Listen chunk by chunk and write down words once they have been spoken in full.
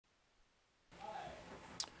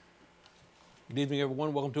Good evening,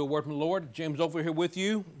 everyone. Welcome to A Word from the Lord. James over here with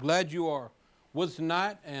you. Glad you are with us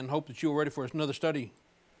tonight and hope that you are ready for another study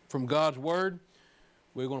from God's Word.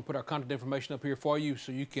 We're going to put our contact information up here for you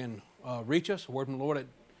so you can reach us. A Word from the Lord at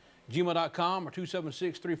gmail.com or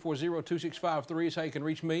 276-340-2653 is how you can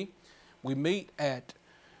reach me. We meet at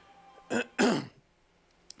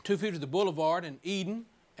 250 The Boulevard in Eden,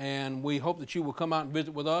 and we hope that you will come out and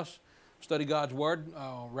visit with us, study God's Word.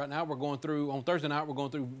 Right now we're going through, on Thursday night, we're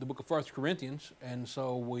going through the book of 1 Corinthians, and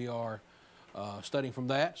so we are studying from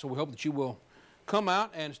that. So we hope that you will come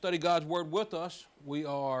out and study God's Word with us. We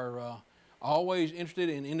are always interested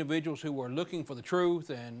in individuals who are looking for the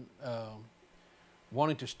truth and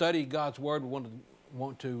wanting to study God's Word. We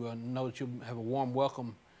want to know that you'll have a warm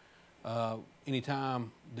welcome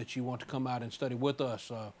anytime that you want to come out and study with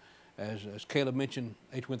us. As Caleb mentioned,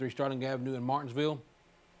 823 Starling Avenue in Martinsville,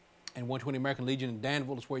 and 120 American Legion in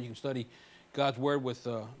Danville is where you can study God's Word with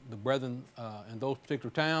the brethren in those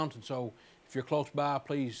particular towns. And so if you're close by,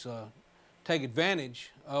 please take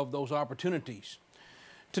advantage of those opportunities.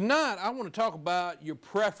 Tonight, I want to talk about your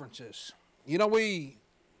preferences. You know, we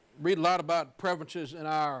read a lot about preferences in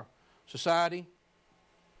our society.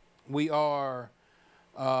 We are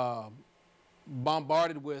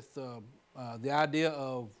bombarded with the idea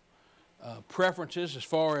of preferences as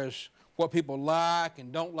far as what people like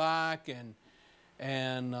and don't like,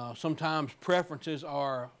 and sometimes preferences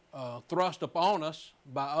are thrust upon us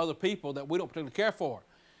by other people that we don't particularly care for.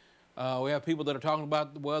 We have people that are talking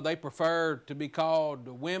about, well, they prefer to be called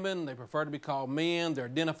women, they prefer to be called men, they're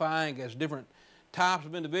identifying as different types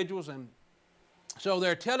of individuals, and so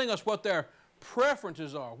they're telling us what their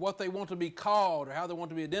preferences are, what they want to be called or how they want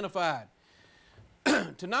to be identified.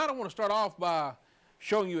 Tonight I want to start off by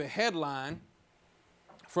showing you a headline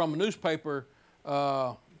from a newspaper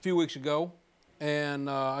a few weeks ago, and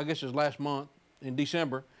I guess it was last month in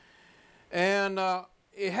December, and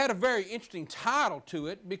it had a very interesting title to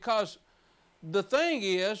it because the thing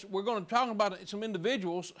is, we're going to talk about some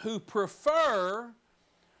individuals who prefer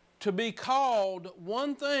to be called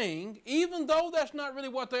one thing even though that's not really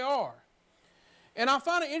what they are. And I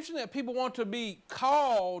find it interesting that people want to be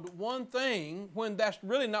called one thing when that's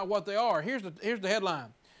really not what they are. Here's the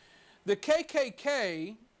headline. The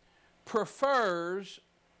KKK prefers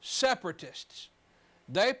separatists.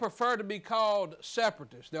 They prefer to be called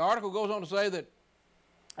separatists. The article goes on to say that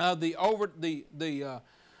the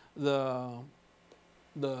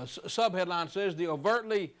subheadline says the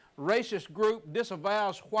overtly racist group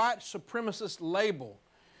disavows white supremacist label.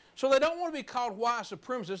 So they don't want to be called white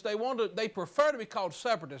supremacists. They prefer to be called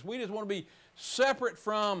separatists. We just want to be separate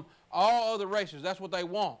from all other races. That's what they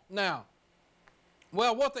want. Now,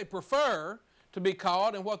 well, what they prefer to be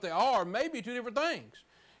called and what they are may be two different things.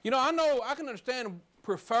 You know I can understand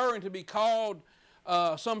preferring to be called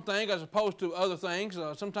something as opposed to other things.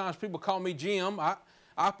 Sometimes people call me Jim. I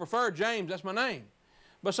prefer James. That's my name.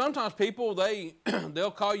 But sometimes people,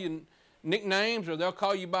 they'll call you nicknames, or they'll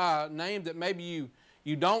call you by a name that maybe you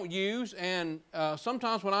don't use. And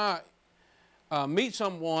sometimes when I meet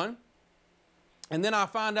someone and then I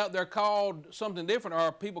find out they're called something different,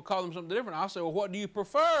 or people call them something different, I'll say, well, what do you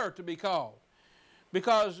prefer to be called?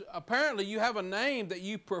 Because apparently you have a name that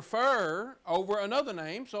you prefer over another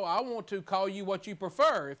name, so I want to call you what you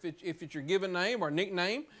prefer, if it's your given name or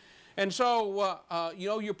nickname. And so, you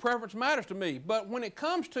know, your preference matters to me. But when it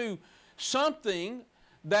comes to something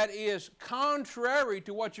that is contrary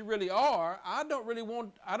to what you really are, I'm not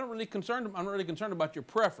really concerned about your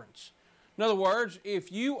preference. In other words,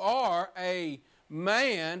 if you are a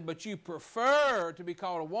man but you prefer to be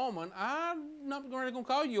called a woman, I'm not really going to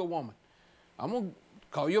call you a woman. I'm going to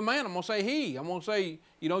call you a man. I'm going to say he. I'm going to say,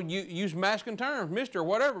 you know, you use masculine terms, Mr. or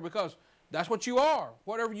whatever, because that's what you are.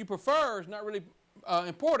 Whatever you prefer is not really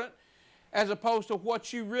important as opposed to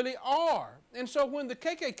what you really are. And so when the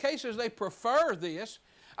KKK says they prefer this,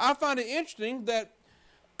 I find it interesting that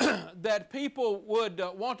that people would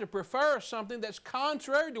want to prefer something that's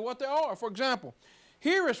contrary to what they are. For example,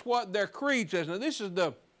 here is what their creed says. Now this is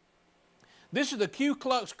the Ku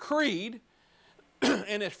Klux Creed,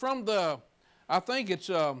 and it's from I think it's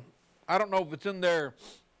I don't know if it's in their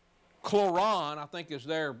Quran. I think it's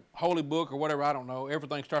their holy book or whatever. I don't know.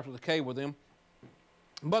 Everything starts with a K with them.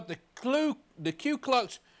 But the Ku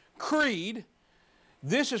Klux Creed,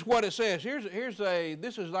 this is what it says.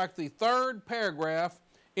 This is like the third paragraph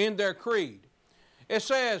in their creed. It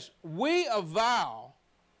says, "We avow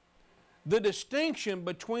the distinction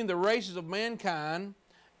between the races of mankind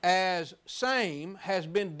as same has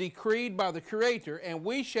been decreed by the Creator, and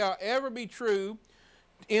we shall ever be true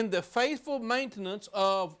in the faithful maintenance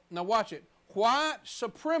of," now watch it, "white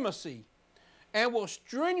supremacy and will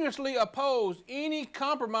strenuously oppose any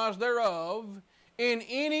compromise thereof in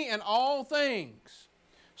any and all things.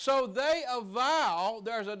 So they avow,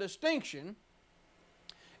 there's a distinction,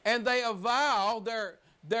 and they avow their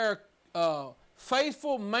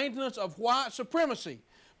faithful maintenance of white supremacy.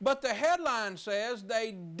 But the headline says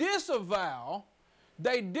they disavow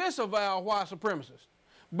white supremacists.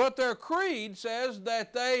 But their creed says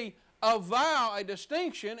that they avow a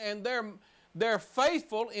distinction and they're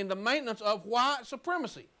faithful in the maintenance of white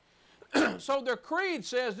supremacy. So their creed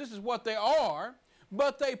says this is what they are,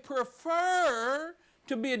 but they prefer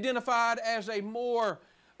to be identified as a more,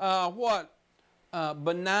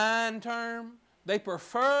 benign term. They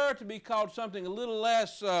prefer to be called something a little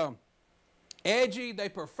less edgy. They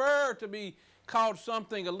prefer to be called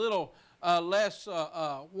something a little less,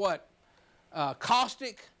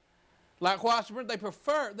 caustic. Like white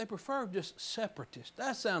supremacists, they prefer just separatists.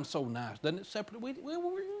 That sounds so nice, doesn't it? Separatists.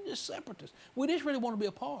 We're just separatists. We just really want to be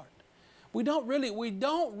apart. We don't really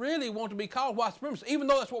want to be called white supremacists, even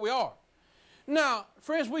though that's what we are. Now,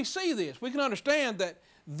 friends, we see this. We can understand that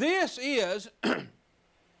this is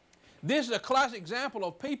a classic example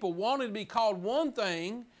of people wanting to be called one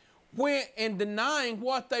thing and denying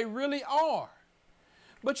what they really are.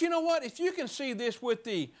 But you know what? If you can see this with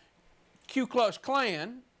the Ku Klux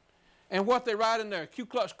Klan and what they write in their Ku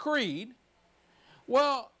Klux Creed,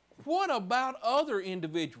 well, what about other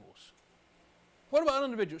individuals? What about other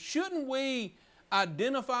individuals? Shouldn't we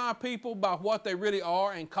identify people by what they really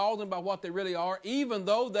are and call them by what they really are, even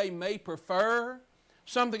though they may prefer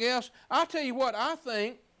something else? I'll tell you what, I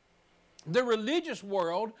think the religious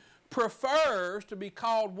world prefers to be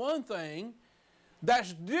called one thing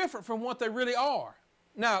that's different from what they really are.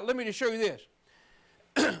 Now, let me just show you this.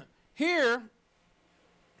 Here,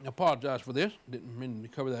 I apologize for this. Didn't mean to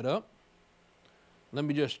cover that up. Let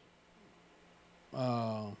me just,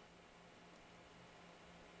 let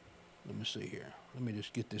me see here. Let me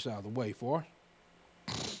just get this out of the way for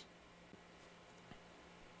us.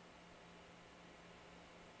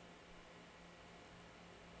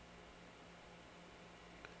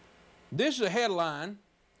 This is a headline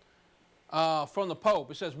from the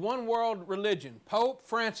Pope. It says, One World Religion. Pope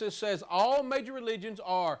Francis says all major religions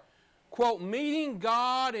are, quote, meeting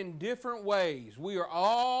God in different ways. We are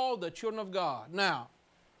all the children of God. Now,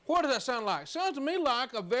 what does that sound like? Sounds to me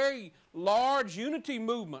like a very large unity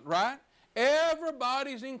movement, right?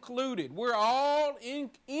 Everybody's included. We're all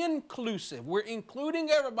inclusive. We're including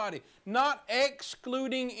everybody, not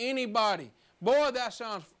excluding anybody. Boy, that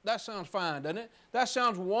sounds fine, doesn't it? That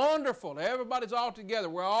sounds wonderful. Everybody's all together.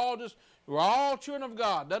 We're all children of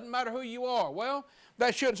God. Doesn't matter who you are. Well,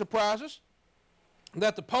 that shouldn't surprise us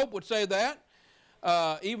that the Pope would say that,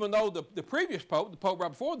 even though the previous Pope, the Pope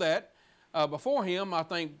right before that, before him, I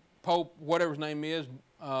think Pope, whatever his name is,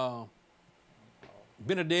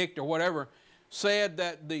 Benedict or whatever, said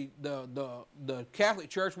that the Catholic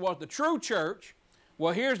Church was the true church.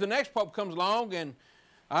 Well, here's the next Pope comes along, and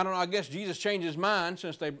I don't know, I guess Jesus changed his mind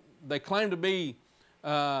since they claim to be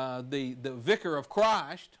the vicar of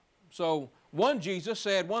Christ. So one Jesus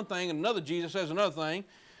said one thing and another Jesus says another thing.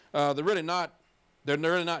 They're really not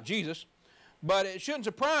Jesus. But it shouldn't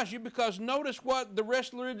surprise you, because notice what the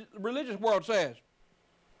rest of the religious world says.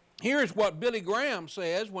 Here's what Billy Graham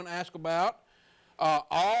says when asked about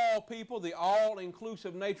all people, the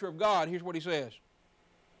all-inclusive nature of God. Here's what he says.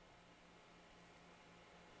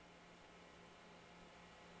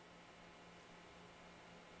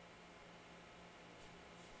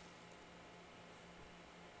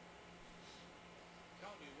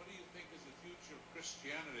 Tell me, what do you think is the future of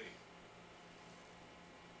Christianity?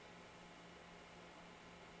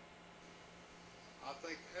 I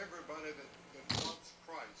think everybody that wants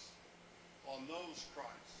Christ or knows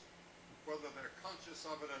Christ, whether they're conscious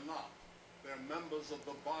of it or not, they're members of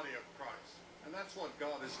the body of Christ. And that's what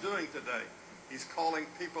God is doing today. He's calling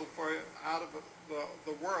people out of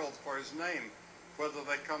the world for his name, whether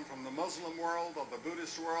they come from the Muslim world or the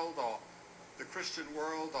Buddhist world or the Christian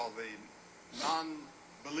world or the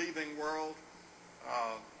non-believing world.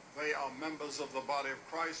 They are members of the body of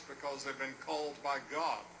Christ because they've been called by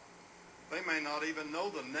God. They may not even know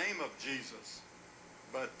the name of Jesus,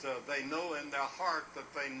 but they know in their heart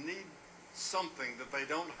that they need something that they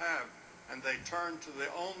don't have, and they turn to the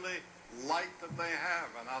only light that they have,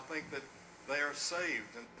 and I think that they are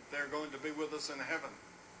saved and they're going to be with us in heaven.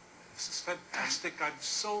 This is fantastic. I'm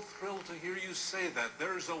so thrilled to hear you say that.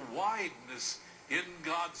 There's a wideness in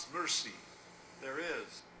God's mercy. There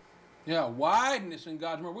is. Yeah, wideness in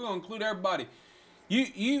God's mercy. We're going to include everybody.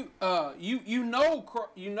 You know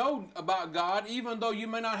about God, even though you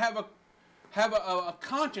may not have have a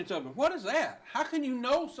conscience of it. What is that? How can you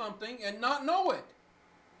know something and not know it?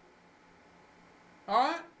 All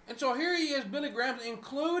right? And so here he is, Billy Graham,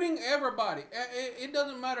 including everybody. It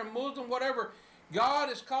doesn't matter, Muslim, whatever.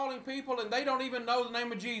 God is calling people and they don't even know the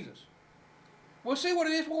name of Jesus. Well, see what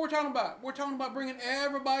it is, what we're talking about. We're talking about bringing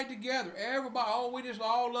everybody together. Everybody, we just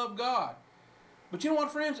all love God. But you know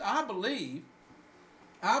what, friends? I believe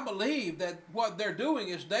that what they're doing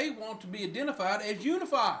is they want to be identified as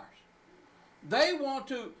unifiers. They want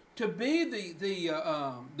to be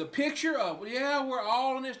the picture of, yeah, we're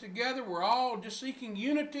all in this together. We're all just seeking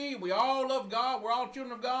unity. We all love God. We're all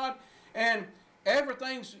children of God. And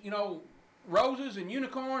everything's, roses and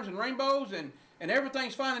unicorns and rainbows and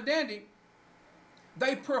everything's fine and dandy.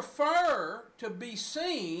 They prefer to be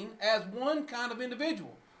seen as one kind of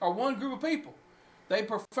individual or one group of people. They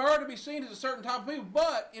prefer to be seen as a certain type of people,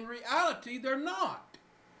 but in reality, they're not.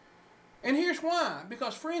 And here's why.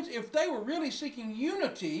 Because, friends, if they were really seeking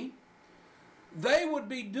unity, they would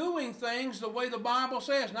be doing things the way the Bible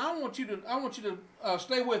says. Now, I want you to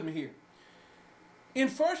stay with me here. In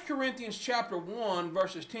 1 Corinthians chapter 1,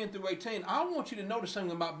 verses 10 through 18, I want you to notice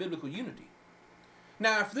something about biblical unity.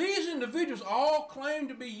 Now, if these individuals all claim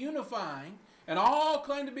to be unifying, and all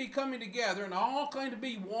claim to be coming together, and all claim to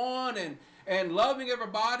be one, and loving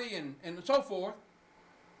everybody, and so forth,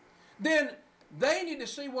 then they need to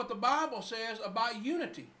see what the Bible says about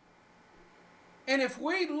unity. And if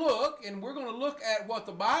we look, and we're going to look at what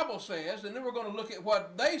the Bible says, and then we're going to look at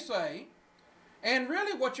what they say, and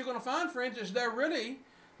really what you're going to find, friends, is they're really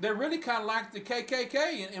kind of like the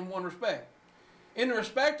KKK in one respect. In the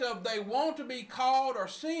respect of they want to be called or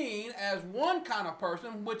seen as one kind of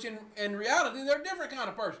person, which in reality they're a different kind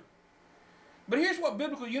of person. But here's what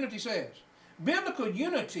biblical unity says. Biblical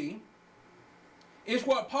unity is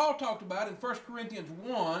what Paul talked about in 1 Corinthians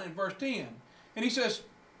 1 and verse 10. And he says,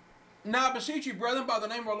 "Now I beseech you, brethren, by the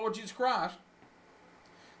name of our Lord Jesus Christ,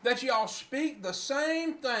 that ye all speak the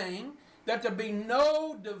same thing, that there be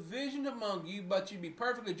no division among you, but ye be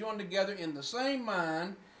perfectly joined together in the same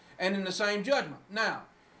mind and in the same judgment." Now,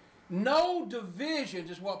 no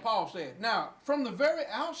divisions is what Paul said. Now, from the very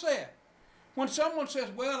outset, when someone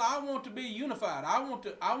says, well, I want to be unified, I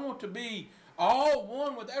want to be all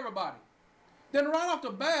one with everybody, then right off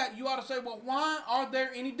the bat, you ought to say, well, why are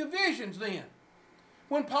there any divisions then?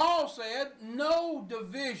 When Paul said, no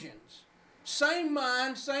divisions, same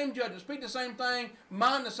mind, same judgment, speak the same thing,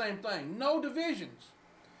 mind the same thing, no divisions.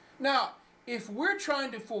 Now, if we're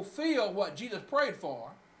trying to fulfill what Jesus prayed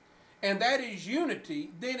for, and that is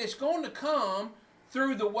unity, then it's going to come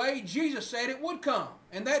through the way Jesus said it would come,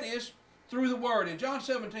 and that is through the Word. In John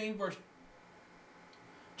 17, verses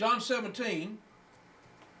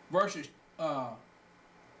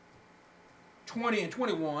 20 and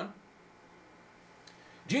 21,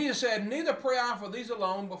 Jesus said, "Neither pray I for these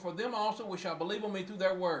alone, but for them also which shall believe on me through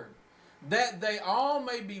their word, that they all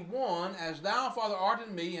may be one, as thou, Father, art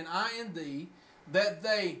in me, and I in thee, that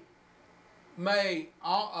they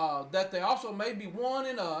also may be one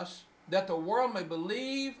in us, that the world may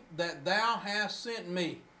believe that thou hast sent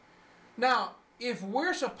me." Now, if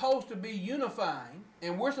we're supposed to be unifying,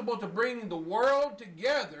 and we're supposed to bring the world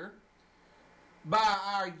together by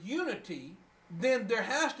our unity, then there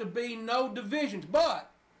has to be no divisions. But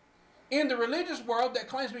in the religious world that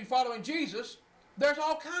claims to be following Jesus, there's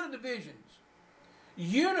all kinds of divisions.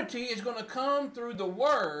 Unity is going to come through the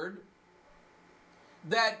Word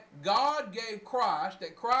that God gave Christ,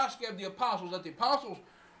 that Christ gave the apostles, that the apostles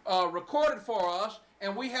recorded for us,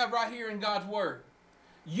 and we have right here in God's Word.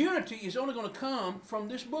 Unity is only going to come from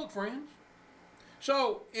this book, friends.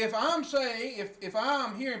 So if I'm saying, if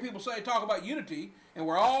I'm hearing people talk about unity, and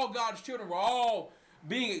we're all God's children, we're all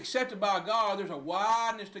being accepted by God, there's a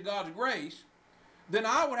wideness to God's grace, then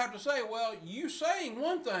I would have to say, well, you're saying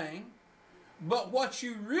one thing, but what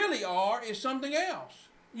you really are is something else.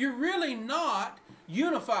 You're really not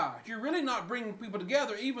unified. You're really not bringing people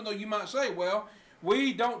together, even though you might say, well,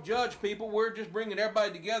 we don't judge people. We're just bringing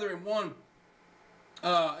everybody together in one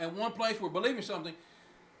place. We're believing something.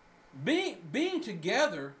 Being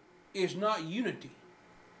together is not unity.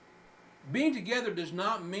 Being together does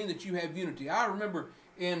not mean that you have unity. I remember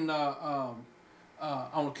on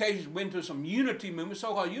occasions we've been to some unity movements,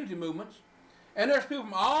 so-called unity movements, and there's people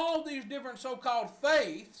from all these different so-called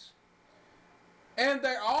faiths, and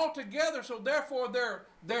they're all together, so therefore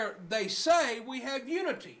they say we have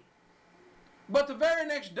unity. But the very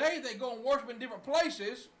next day they go and worship in different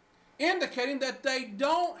places, indicating that they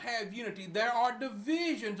don't have unity. There are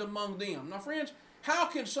divisions among them. Now, friends, how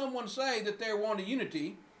can someone say that they're wanting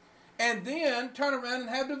unity and then turn around and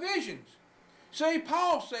have divisions? See,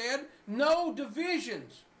 Paul said, no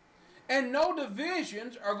divisions. And no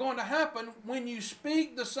divisions are going to happen when you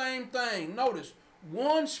speak the same thing. Notice,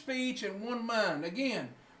 one speech and one mind. Again,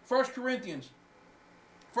 1 Corinthians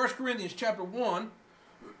chapter 1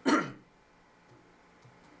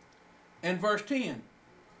 and verse 10.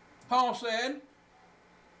 Paul said,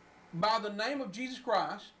 by the name of Jesus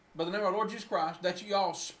Christ, by the name of our Lord Jesus Christ, that ye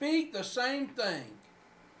all speak the same thing.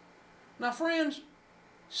 Now, friends,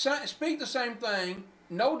 speak the same thing,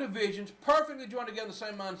 no divisions, perfectly joined together in the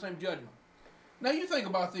same mind, same judgment. Now, you think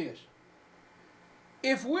about this.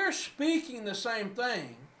 If we're speaking the same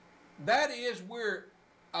thing, that is, we're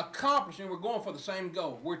accomplishing, we're going for the same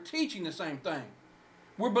goal. We're teaching the same thing.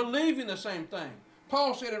 We're believing the same thing.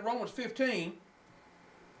 Paul said in Romans 15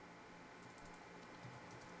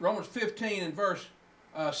 and verse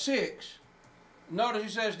 6, notice he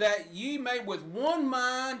says that ye may with one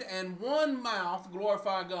mind and one mouth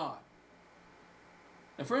glorify God.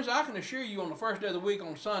 And friends, I can assure you on the first day of the week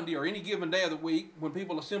on Sunday or any given day of the week when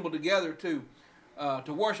people assemble together to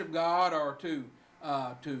worship God or to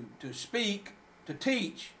speak, to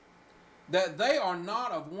teach, that they are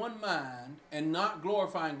not of one mind and not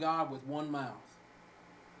glorifying God with one mouth.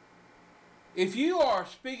 If you are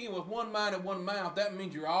speaking with one mind and one mouth, that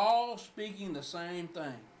means you're all speaking the same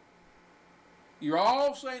thing. You're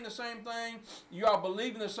all saying the same thing. You are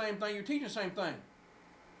believing the same thing. You're teaching the same thing.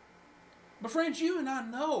 But friends, you and I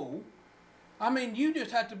know, I mean, you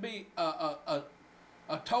just have to be a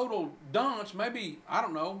total dunce, maybe, I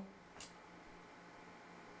don't know,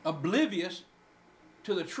 oblivious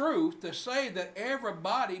to the truth to say that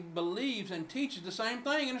everybody believes and teaches the same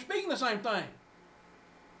thing and is speaking the same thing.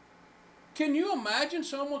 Can you imagine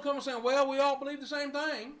someone coming saying, well, we all believe the same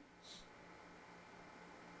thing,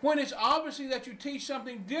 when it's obviously that you teach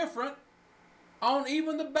something different on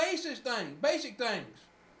even the basic things.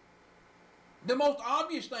 The most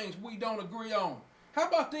obvious things we don't agree on. How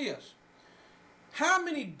about this? How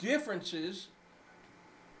many differences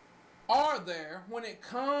are there when it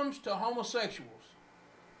comes to homosexuals?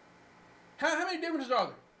 How many differences are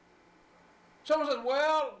there? Someone says,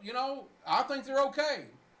 well, you know, I think they're okay.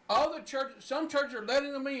 Other churches, some churches are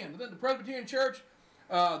letting them in. The Presbyterian Church,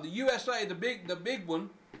 the USA, the big one,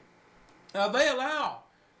 they allow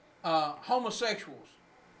homosexuals.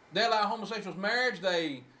 They allow homosexuals marriage.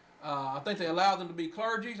 I think they allow them to be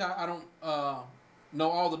clergies. I don't know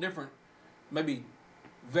all the different, maybe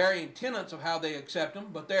varying tenets of how they accept them,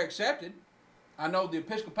 but they're accepted. I know the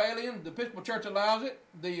Episcopal Church allows it.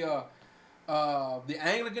 The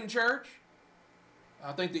Anglican Church,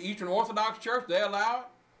 I think the Eastern Orthodox Church, they allow it.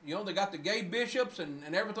 You know, they got the gay bishops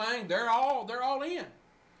and everything. They're all in.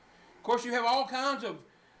 Of course, you have all kinds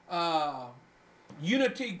of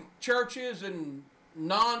unity churches and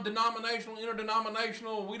non-denominational,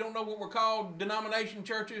 interdenominational, we don't know what we're called, denomination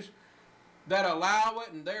churches that allow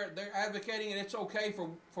it, and they're advocating, and it's okay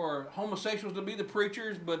for homosexuals to be the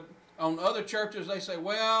preachers. But on other churches, they say,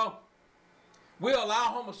 well, we'll allow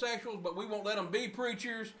homosexuals, but we won't let them be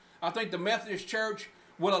preachers. I think the Methodist Church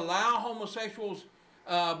will allow homosexuals,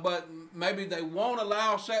 but maybe they won't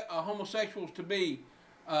allow homosexuals to be,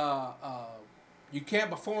 you can't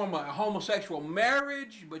perform a homosexual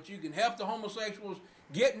marriage, but you can help the homosexuals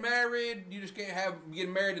get married. You just can't get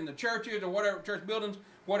married in the churches or whatever, church buildings,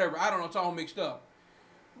 whatever. I don't know, it's all mixed up.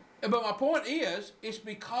 But my point is, it's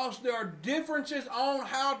because there are differences on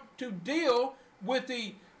how to deal with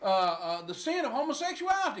the sin of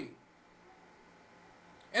homosexuality.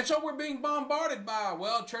 And so we're being bombarded by,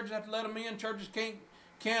 well, churches have to let them in, churches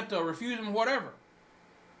can't refuse them, whatever.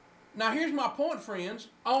 Now here's my point, friends,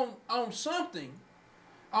 on something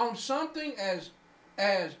as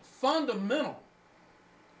fundamental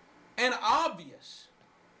and obvious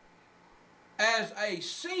as a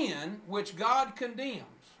sin which God condemns.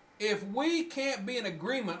 If we can't be in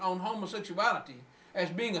agreement on homosexuality as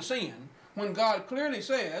being a sin, when God clearly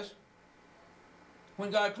says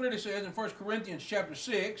in 1 Corinthians chapter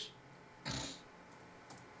 6,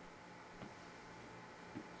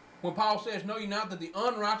 when Paul says, know ye not that the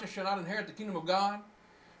unrighteous shall not inherit the kingdom of God?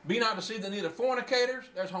 Be not deceived that neither fornicators,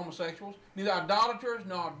 there's homosexuals, neither idolaters,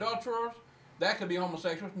 nor adulterers, that could be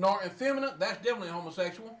homosexuals, nor effeminate, that's definitely a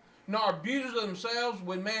homosexual, nor abusers of themselves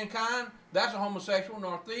with mankind, that's a homosexual,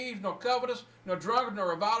 nor thieves, nor covetous, nor drunkards, nor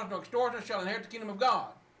revilers, nor extortioners shall inherit the kingdom of God.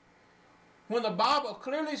 When the Bible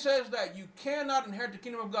clearly says that you cannot inherit the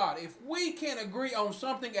kingdom of God, if we can't agree on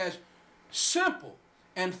something as simple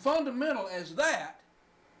and fundamental as that,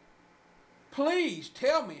 please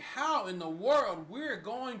tell me how in the world we're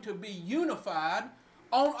going to be unified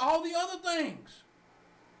on all the other things.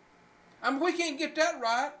 I mean, we can't get that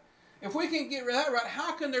right. If we can't get that right,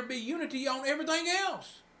 how can there be unity on everything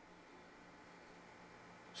else?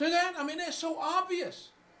 See that? I mean, that's so obvious.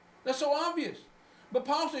 That's so obvious. But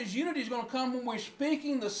Paul says unity is going to come when we're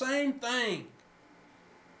speaking the same thing,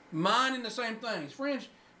 minding the same things. Friends,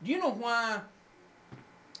 do you know why?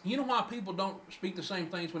 You know why people don't speak the same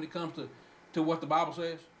things when it comes to what the Bible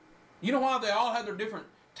says? You know why they all have their different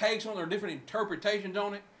takes on, their different interpretations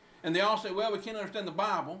on it? And they all say, well, we can't understand the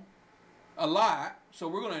Bible alike, so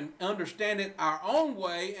we're going to understand it our own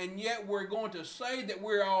way, and yet we're going to say that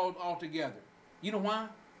we're all together. You know why?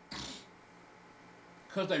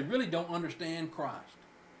 Because they really don't understand Christ.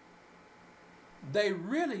 They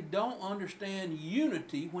really don't understand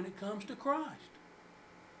unity when it comes to Christ.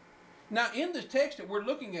 Now, in this text that we're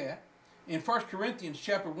looking at, in 1 Corinthians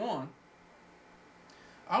chapter 1,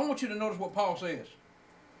 I want you to notice what Paul says.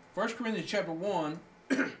 1 Corinthians chapter 1,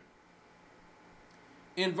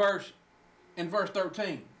 in verse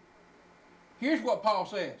 13. Here's what Paul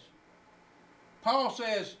says. Paul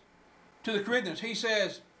says to the Corinthians, he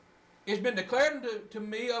says, it's been declared to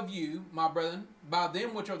me of you, my brethren, by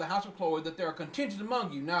them which are the house of Chloe, that there are contentions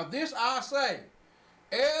among you. Now this I say,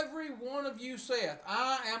 every one of you saith,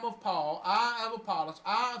 I am of Paul, I am of Apollos,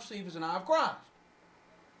 I of Cephas, and I of Christ.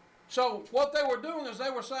 So what they were doing is they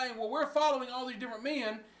were saying, well, we're following all these different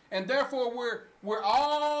men, and therefore we're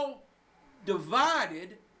all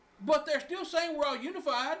divided, but they're still saying we're all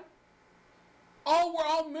unified. We're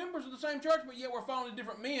all members of the same church, but yet we're following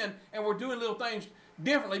different men, and we're doing little things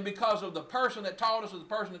differently because of the person that taught us or the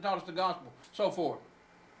person that taught us the gospel, so forth.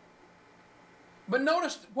 But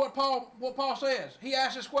notice what Paul says. He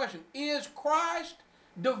asks this question, is Christ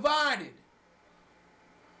divided?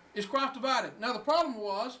 Is Christ divided? Now the problem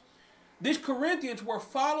was, these Corinthians were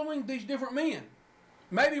following these different men.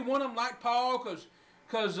 Maybe one of them liked Paul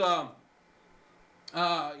because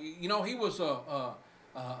you know, he was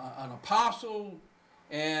an apostle,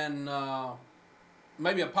 and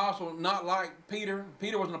maybe apostle not like Peter.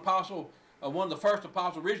 Peter was an apostle, one of the first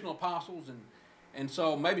apostles, original apostles, and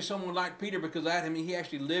so maybe someone liked Peter because of that. I mean, he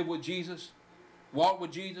actually lived with Jesus, walked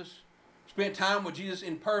with Jesus, spent time with Jesus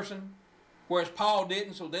in person, whereas Paul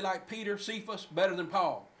didn't, so they liked Peter, Cephas, better than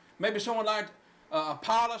Paul. Maybe someone liked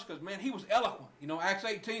Apollos because, man, he was eloquent. You know, Acts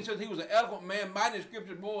 18 says he was an eloquent man, mighty in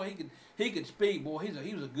Scripture. Boy, he could speak. Boy,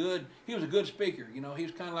 he was a good speaker. You know, he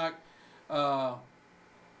was kind of like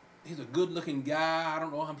he's a good-looking guy. I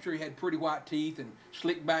don't know. I'm sure he had pretty white teeth and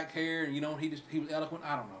slick back hair, and you know, he was eloquent.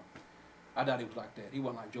 I don't know. I doubt he was like that. He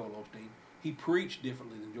wasn't like Joel Osteen. He preached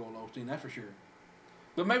differently than Joel Osteen, that's for sure.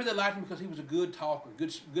 But maybe they liked him because he was a good talker,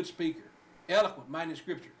 good speaker, eloquent, mighty in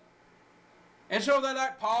Scripture. And so they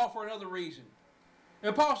liked Paul for another reason.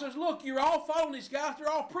 And Paul says, look, you're all following these guys. They're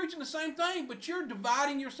all preaching the same thing, but you're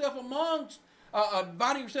dividing yourself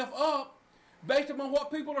dividing yourself up based upon what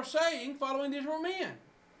people are saying, following these men.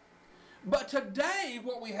 But today,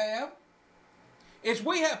 what we have is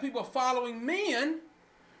we have people following men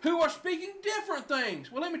who are speaking different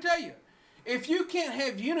things. Well, let me tell you, if you can't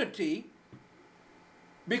have unity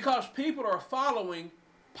because people are following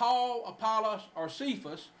Paul, Apollos, or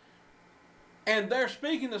Cephas, and they're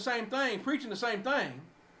speaking the same thing, preaching the same thing,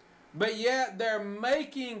 but yet they're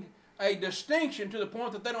making a distinction to the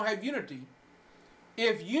point that they don't have unity.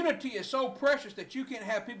 If unity is so precious that you can't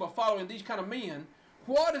have people following these kind of men,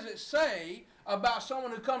 what does it say about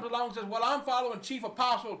someone who comes along and says, well, I'm following Chief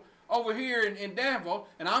Apostle over here in Danville,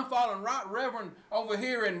 and I'm following Right Reverend over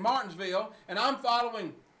here in Martinsville, and I'm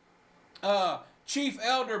following Chief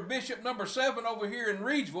Elder Bishop number 7 over here in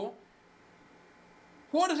Reedsville?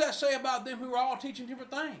 What does that say about them who are all teaching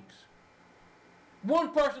different things?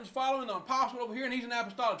 One person's following the apostle over here, and he's in the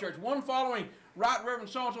apostolic church. One following Right Reverend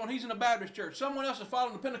so-and-so, and he's in the Baptist church. Someone else is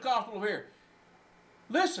following the Pentecostal over here.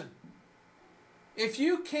 Listen, if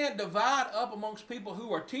you can't divide up amongst people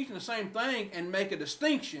who are teaching the same thing and make a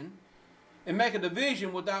distinction and make a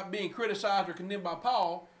division without being criticized or condemned by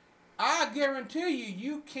Paul, I guarantee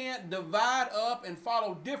you can't divide up and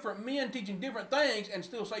follow different men teaching different things and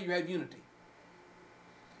still say you have unity.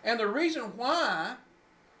 And the reason why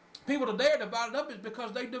people today are divided up is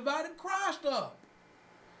because they divided Christ up.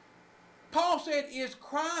 Paul said, is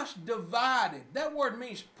Christ divided? That word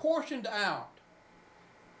means portioned out.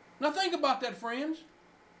 Now think about that, friends.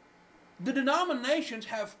 The denominations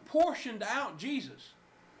have portioned out Jesus.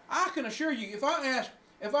 I can assure you, if I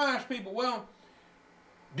ask people, well,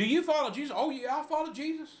 do you follow Jesus? Oh yeah, I follow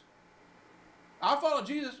Jesus. I follow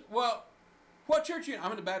Jesus. Well, what church are you in? I'm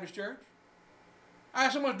in the Baptist church. I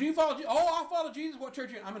ask someone, do you follow Jesus? Oh, I follow Jesus. What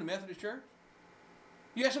church are you in? I'm in the Methodist church.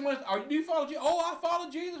 You ask someone, do you follow Jesus? Oh, I follow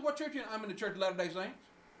Jesus. What church are you in? I'm in the Church of Latter-day Saints.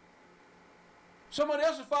 Someone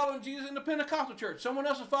else is following Jesus in the Pentecostal church. Someone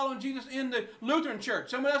else is following Jesus in the Lutheran church.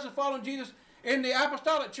 Someone else is following Jesus in the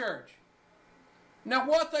Apostolic church. Now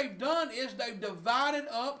what they've done is they've divided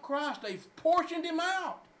up Christ. They've portioned him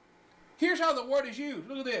out. Here's how the word is used.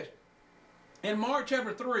 Look at this. In Mark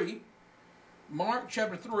chapter 3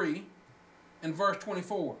 and verse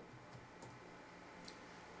 24.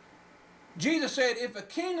 Jesus said, if a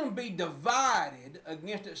kingdom be divided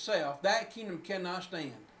against itself, that kingdom cannot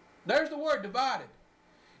stand. There's the word divided.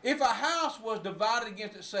 If a house was divided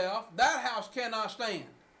against itself, that house cannot stand.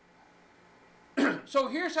 So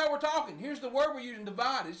here's how we're talking. Here's the word we're using,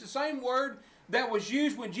 divided. It's the same word that was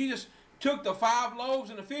used when Jesus took the 5 loaves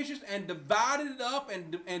and the fishes and divided it up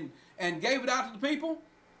and gave it out to the people.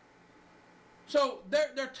 So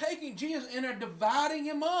they're taking Jesus and they're dividing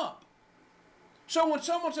him up. So when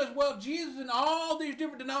someone says, well, Jesus and all these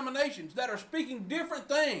different denominations that are speaking different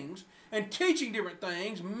things and teaching different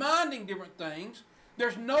things, minding different things,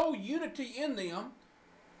 there's no unity in them,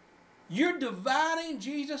 you're dividing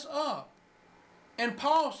Jesus up. And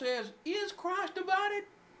Paul says, is Christ divided?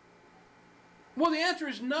 Well, the answer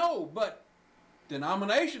is no, but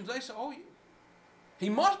denominations, they say, oh, he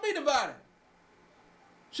must be divided.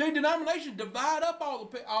 See, denominations divide up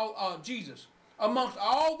all Jesus amongst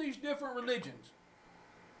all these different religions.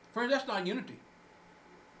 Friends, that's not unity.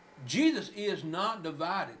 Jesus is not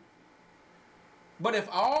divided. But if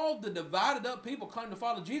all the divided up people come to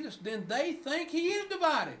follow Jesus, then they think he is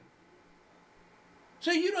divided.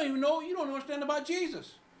 See, you don't even know, you don't understand about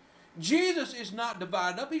Jesus. Jesus is not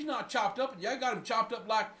divided up. He's not chopped up. Yeah, I got him chopped up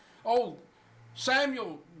like old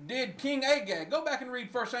Samuel did King Agag. Go back and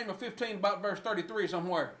read 1 Samuel 15 about verse 33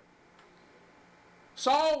 somewhere.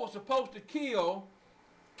 Saul was supposed to kill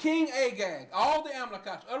King Agag, all the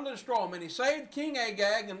Amalekites, utterly destroy them, and he saved King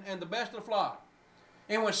Agag and the best of the flock.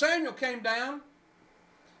 And when Samuel came down,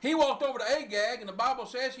 he walked over to Agag, and the Bible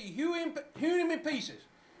says he hewed him in pieces.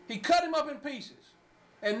 He cut him up in pieces.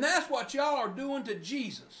 And that's what y'all are doing to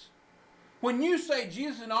Jesus. When you say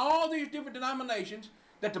Jesus and all these different denominations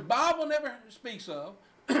that the Bible never speaks of,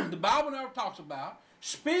 the Bible never talks about,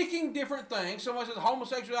 speaking different things. Someone says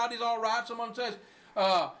homosexuality is all right. Someone says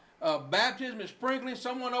baptism is sprinkling.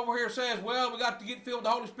 Someone over here says, well, we got to get filled with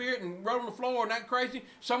the Holy Spirit and roll on the floor and that crazy.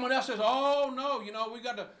 Someone else says, oh, no, you know, we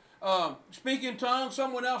got to speak in tongues.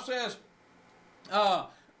 Someone else says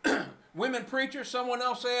women preachers. Someone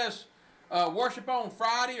else says worship on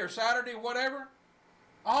Friday or Saturday or whatever.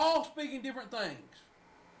 All speaking different things.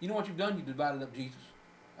 You know what you've done? You divided up Jesus.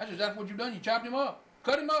 That's exactly what you've done. You chopped him up,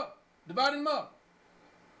 cut him up, divided him up.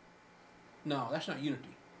 No, that's not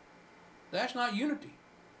unity. That's not unity.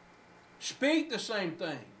 Speak the same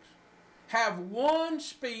things. Have one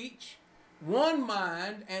speech, one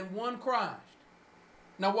mind, and one Christ.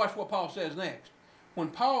 Now watch what Paul says next. When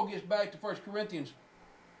Paul gets back to 1 Corinthians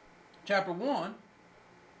chapter 1,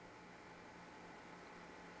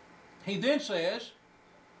 he then says,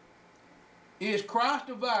 is Christ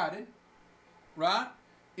divided? Right?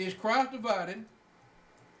 Is Christ divided?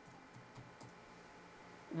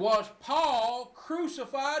 Was Paul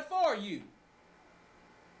crucified for you?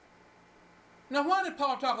 Now, why did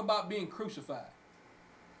Paul talk about being crucified?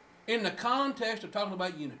 In the context of talking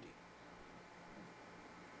about unity.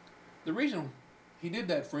 The reason he did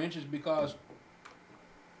that, friends, is because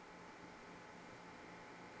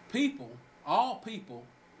people, all people,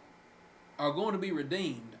 are going to be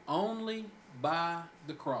redeemed only by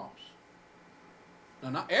the cross. Now,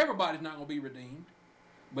 not everybody's not going to be redeemed,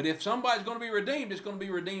 but if somebody's going to be redeemed, it's going to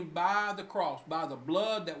be redeemed by the cross, by the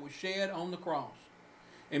blood that was shed on the cross.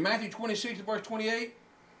 In Matthew 26 and verse 28,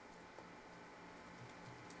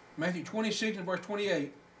 Matthew 26 and verse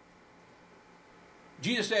 28,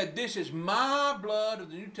 Jesus said, this is my blood of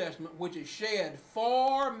the New Testament, which is shed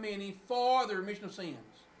for many for the remission of sins.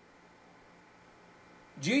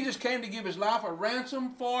 Jesus came to give his life a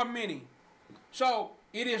ransom for many. So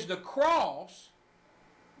it is the cross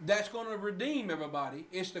that's going to redeem everybody.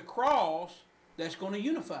 It's the cross that's going to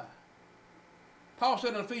unify. Paul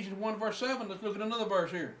said in Ephesians 1 verse 7, let's look at another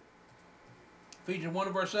verse here. Ephesians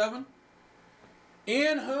 1 verse 7.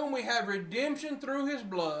 In whom we have redemption through his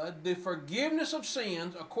blood, the forgiveness of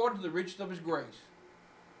sins according to the riches of his grace.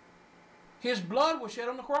 His blood was shed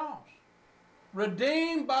on the cross.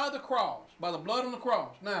 Redeemed by the cross, by the blood on the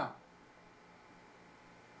cross. Now,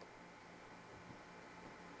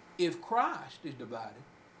 if Christ is divided,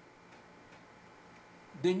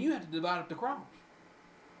 then you have to divide up the cross.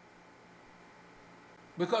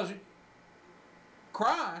 Because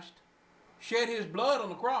Christ shed his blood on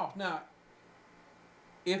the cross. Now,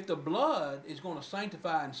 if the blood is going to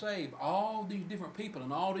sanctify and save all these different people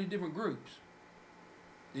and all these different groups,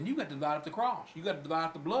 then you've got to divide up the cross. You've got to divide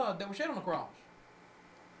up the blood that was shed on the cross.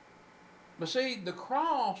 But see, the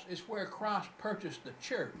cross is where Christ purchased the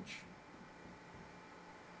church.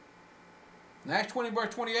 In Acts 20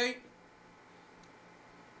 verse 28,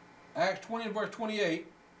 Acts 20 verse 28,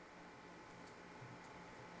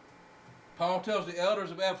 Paul tells the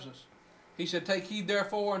elders of Ephesus, he said, take heed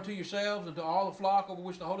therefore unto yourselves and to all the flock over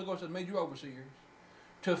which the Holy Ghost hath made you overseers,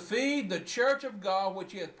 to feed the church of God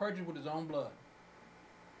which he hath purchased with his own blood.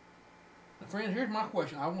 Now friends, here's my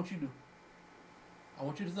question. I want you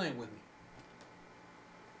to think with me.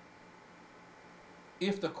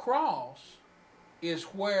 If the cross is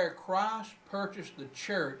where Christ purchased the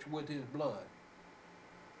church with his blood,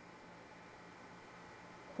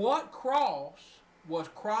 what cross was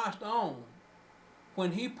Christ on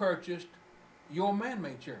when he purchased your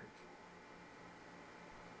man-made church?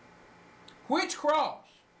 Which cross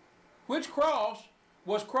was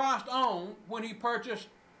Christ on when he purchased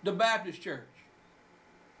the Baptist church?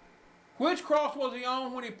 Which cross was he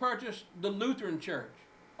on when he purchased the Lutheran church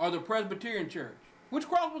or the Presbyterian church? Which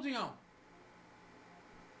cross was he on?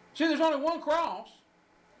 See, there's only one cross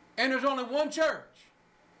and there's only one church.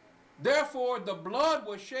 Therefore, the blood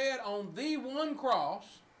was shed on the one cross.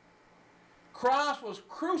 Christ was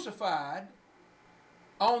crucified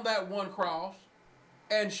on that one cross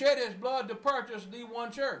and shed his blood to purchase the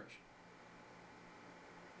one church.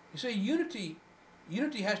 You see, unity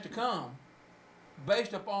has to come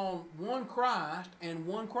based upon one Christ and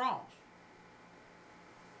one cross.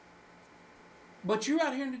 But you're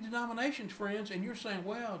out here in the denominations, friends, and you're saying,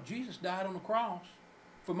 well, Jesus died on the cross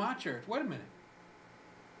for my church. Wait a minute.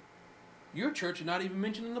 Your church is not even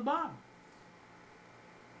mentioned in the Bible.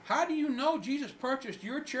 How do you know Jesus purchased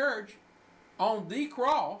your church on the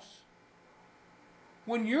cross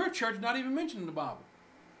when your church is not even mentioned in the Bible?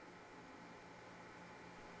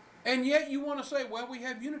 And yet you want to say, well, we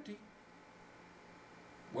have unity.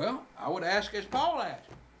 Well, I would ask as Paul asked.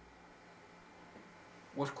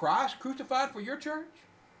 Was Christ crucified for your church?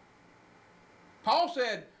 Paul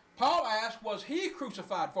asked, was he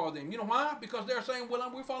crucified for them? You know why? Because they're saying,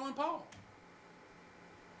 well, we're following Paul.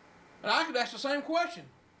 And I could ask the same question.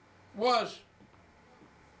 Was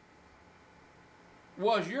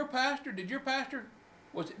your pastor,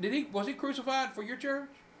 was he crucified for your church?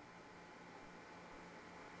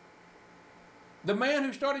 The man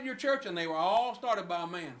who started your church, and they were all started by a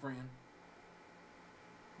man, friend.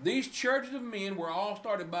 These churches of men were all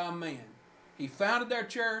started by a man. He founded their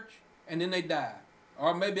church, and then they died.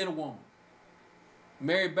 Or maybe a woman.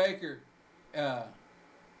 Mary Baker,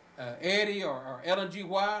 Eddie, or Ellen G.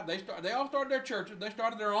 White, they all started their churches. They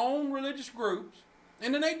started their own religious groups,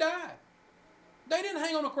 and then they died. They didn't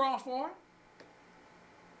hang on the cross for it.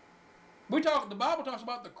 The Bible talks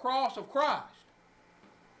about the cross of Christ.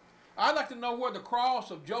 I'd like to know where the cross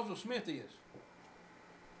of Joseph Smith is.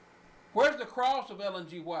 Where's the cross of Ellen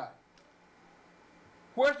G. White?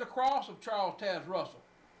 Where's the cross of Charles Taz Russell?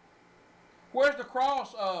 Where's the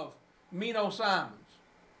cross of Meno Simons?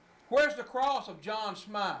 Where's the cross of John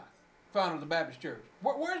Smythe, founder of the Baptist Church?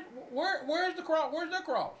 Where's the cross? Where's their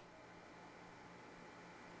cross?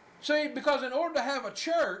 See, because in order to have a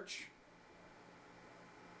church,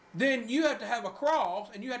 then you have to have a cross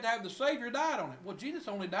and you have to have the Savior died on it. Well, Jesus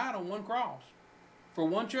only died on one cross for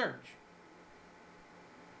one church.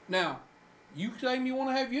 Now, you claim you want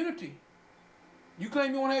to have unity. You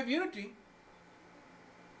claim you want to have unity.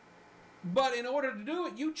 But in order to do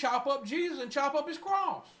it, you chop up Jesus and chop up his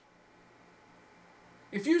cross.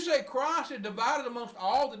 If you say Christ is divided amongst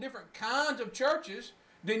all the different kinds of churches,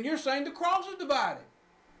 then you're saying the cross is divided.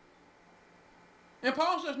 And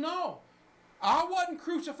Paul says, no, I wasn't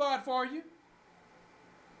crucified for you.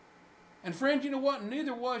 And friends, you know what?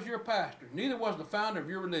 Neither was your pastor. Neither was the founder of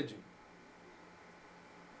your religion.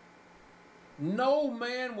 No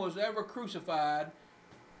man was ever crucified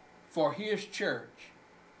for his church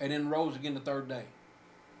and then rose again the third day.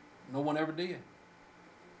 No one ever did.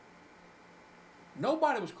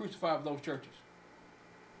 Nobody was crucified for those churches.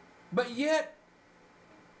 But yet,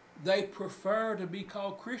 they prefer to be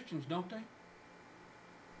called Christians, don't they?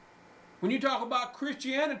 When you talk about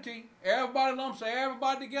Christianity, everybody lumps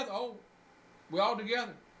everybody together. Oh, we're all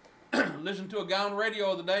together. Listened to a guy on the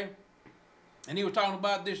radio the other day, and he was talking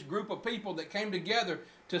about this group of people that came together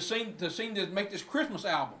to make this Christmas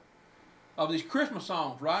album of these Christmas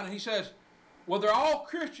songs, right? And he says, well, they're all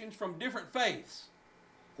Christians from different faiths.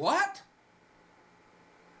 What?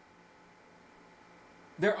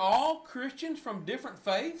 They're all Christians from different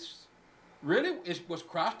faiths? Really? Was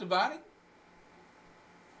Christ divided?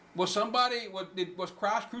 Was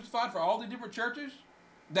Christ crucified for all the different churches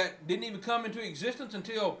that didn't even come into existence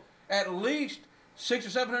until at least 600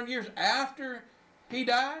 or 700 years after he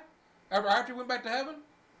died? After he went back to heaven?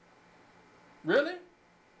 Really?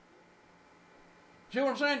 See what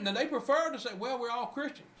I'm saying? Now they prefer to say, well, we're all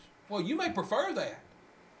Christians. Well, you may prefer that.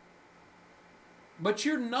 But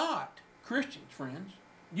you're not Christians, friends.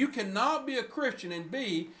 You cannot be a Christian and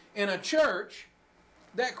be in a church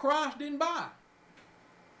that Christ didn't buy,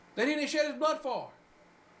 that He didn't shed His blood for,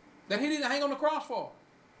 that He didn't hang on the cross for.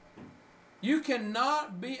 You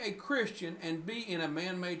cannot be a Christian and be in a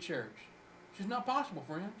man-made church. It's just not possible,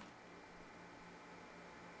 friends.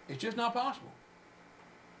 It's just not possible.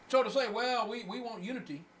 So to say, well, we want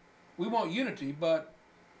unity. We want unity, but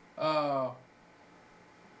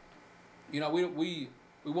you know, we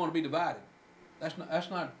want to be divided. That's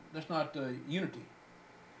not unity.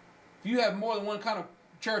 If you have more than one kind of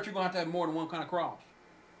church, you're going to have more than one kind of cross.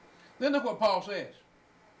 Then look what Paul says.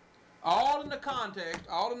 All in the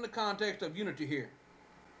context of unity here.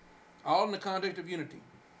 All in the context of unity.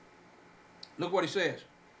 Look what he says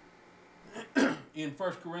in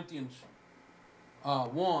 1 Corinthians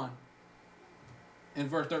 1 and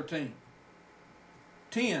verse 13.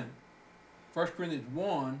 1 Corinthians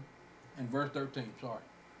 1 and verse 13, sorry.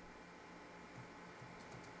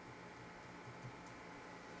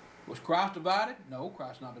 Was Christ divided? No,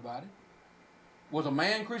 Christ's not divided. Was a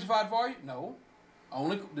man crucified for you? No.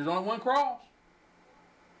 There's only one cross.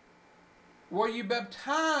 Were you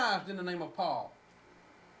baptized in the name of Paul?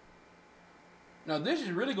 Now this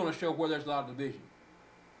is really going to show where there's a lot of division.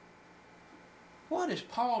 What is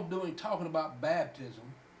Paul doing talking about baptism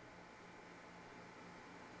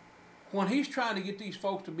when he's trying to get these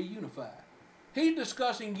folks to be unified? He's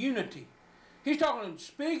discussing unity. He's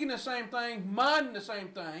speaking the same thing, minding the same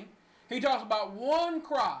thing. He talks about one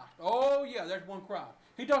Christ. Oh yeah, there's one Christ.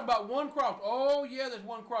 He talks about one cross. Oh yeah, there's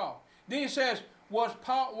one cross. Then he says, were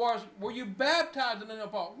you baptized in the name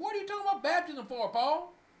of Paul? What are you talking about baptism for,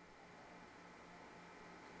 Paul?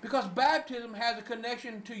 Because baptism has a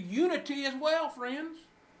connection to unity as well, friends.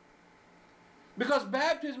 Because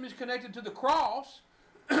baptism is connected to the cross,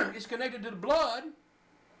 it's connected to the blood,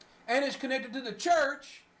 and it's connected to the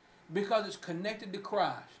church because it's connected to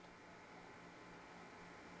Christ.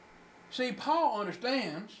 See, Paul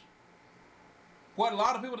understands what a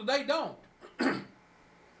lot of people today don't.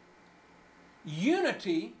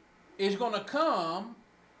 Unity is going to come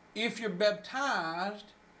if you're baptized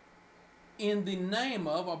in the name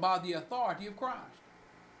of or by the authority of Christ.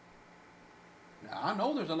 Now, I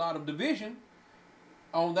know there's a lot of division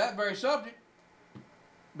on that very subject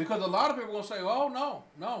because a lot of people are going to say, oh,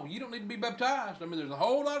 no, you don't need to be baptized. I mean, there's a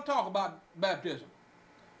whole lot of talk about baptism.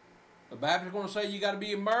 The Baptist is going to say you got to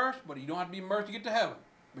be immersed, but you don't have to be immersed to get to heaven.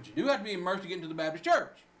 But you do have to be immersed to get into the Baptist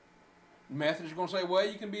church. The Methodists are going to say, well,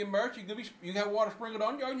 you can be immersed, you can have water sprinkled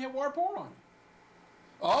on you, or you can have water poured on you.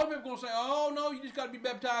 All the people are going to say, oh, no, you just got to be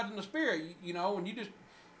baptized in the Spirit. You know, and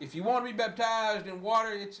if you want to be baptized in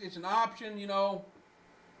water, it's an option, you know.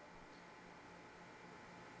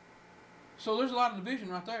 So there's a lot of division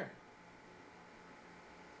right there.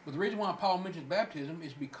 But the reason why Paul mentions baptism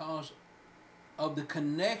is because of the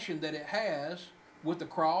connection that it has with the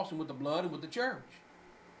cross and with the blood and with the church.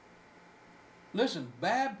 Listen,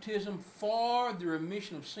 baptism for the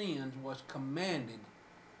remission of sins was commanded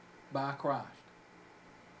by Christ.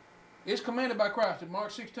 It's commanded by Christ. In Mark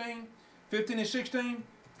 16, 15 and 16,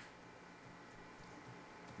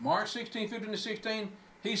 Mark 16, 15 and 16,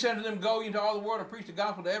 he said to them, go into all the world and preach the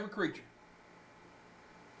gospel to every creature.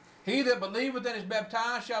 He that believeth and is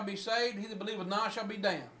baptized shall be saved. He that believeth not shall be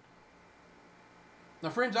damned. Now,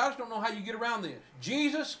 friends, I just don't know how you get around this.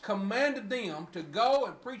 Jesus commanded them to go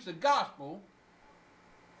and preach the gospel,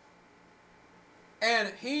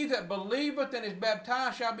 and he that believeth and is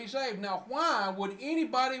baptized shall be saved. Now, why would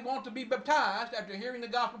anybody want to be baptized after hearing the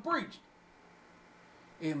gospel preached?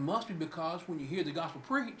 It must be because when you hear the gospel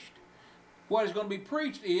preached, what is going to be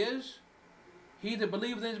preached is, he that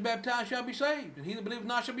believeth and is baptized shall be saved, and he that believeth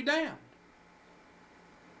not shall be damned.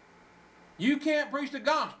 You can't preach the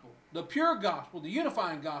gospel, the pure gospel, the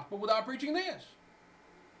unifying gospel, without preaching this.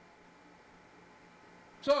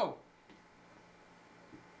 So,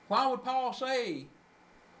 why would Paul say,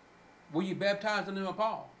 were you baptized in the name of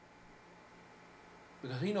Paul?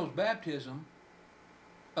 Because he knows baptism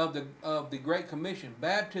of the Great Commission,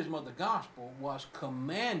 baptism of the gospel, was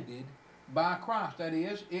commanded by Christ. That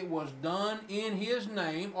is, it was done in his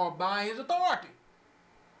name or by his authority.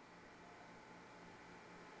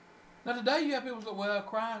 Now today you have people say, well,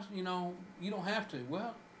 Christ, you know, you don't have to.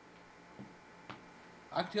 Well,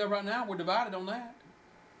 I can tell right now we're divided on that.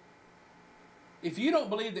 If you don't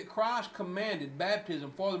believe that Christ commanded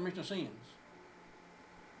baptism for the remission of sins,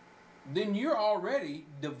 then you're already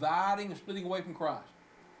dividing and splitting away from Christ.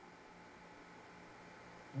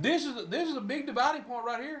 This is a big dividing point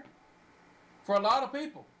right here for a lot of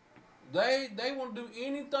people. They want to do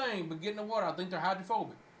anything but get in the water. I think they're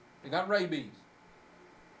hydrophobic. They got rabies.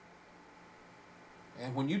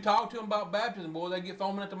 And when you talk to them about baptism, boy, they get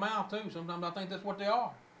foaming at the mouth too. Sometimes I think that's what they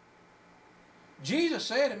are. Jesus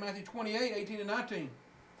said in Matthew 28, 18 and 19.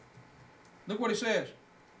 Look what he says.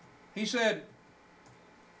 He said,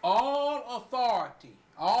 all authority,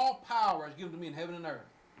 all power is given to me in heaven and earth.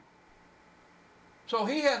 So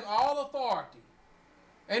he has all authority.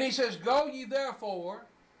 And he says, go ye therefore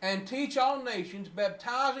and teach all nations,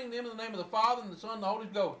 baptizing them in the name of the Father and the Son and the Holy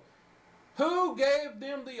Ghost. Who gave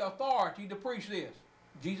them the authority to preach this?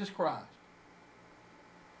 Jesus Christ.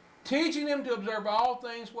 Teaching them to observe all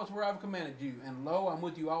things whatsoever I have commanded you. And lo, I'm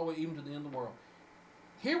with you always, even to the end of the world.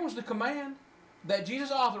 Here was the command that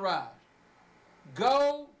Jesus authorized.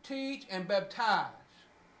 Go, teach, and baptize.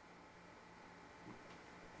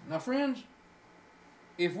 Now, friends,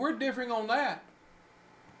 if we're differing on that,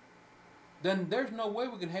 then there's no way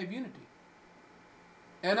we can have unity.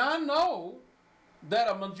 And I know that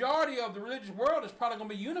a majority of the religious world is probably going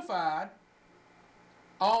to be unified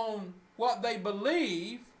on what they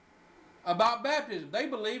believe about baptism. They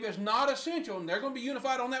believe it's not essential, and they're going to be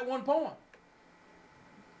unified on that one point.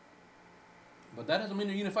 But that doesn't mean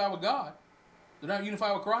they're unified with God. They're not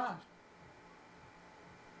unified with Christ.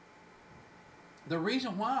 The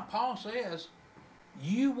reason why Paul says,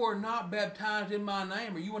 you were not baptized in my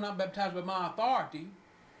name, or you were not baptized by my authority,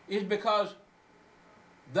 is because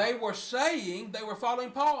they were saying they were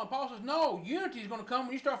following Paul. And Paul says, no, unity is going to come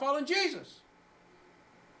when you start following Jesus.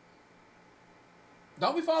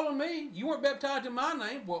 Don't be following me. You weren't baptized in my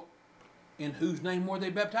name. Well, in whose name were they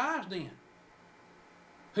baptized in?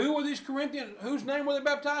 Who were these Corinthians? Whose name were they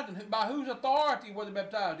baptized in? By whose authority were they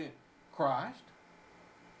baptized in? Christ.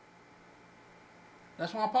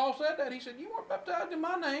 That's why Paul said that. He said, you weren't baptized in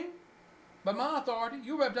my name, by my authority.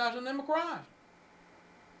 You were baptized in the name of Christ.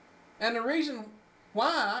 And the reason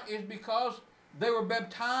why is because they were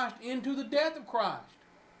baptized into the death of Christ.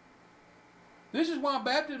 This is why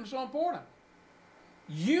baptism is so important.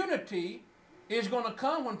 Unity is going to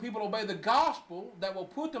come when people obey the gospel that will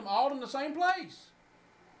put them all in the same place.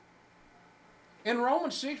 In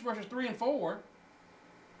Romans 6, verses 3 and 4,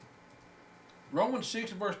 Romans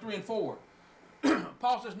 6, verse 3 and 4,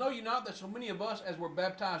 Paul says, know ye not that so many of us as were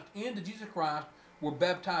baptized into Jesus Christ were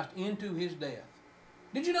baptized into his death?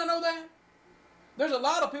 Did you not know that? There's a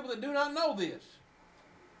lot of people that do not know this.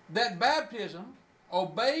 That baptism,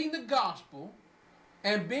 obeying the gospel,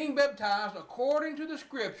 and being baptized according to the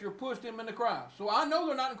Scripture puts them into Christ. So I know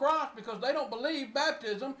they're not in Christ because they don't believe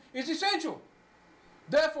baptism is essential.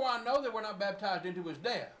 Therefore I know they were not baptized into his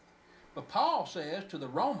death. But Paul says to the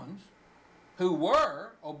Romans, who were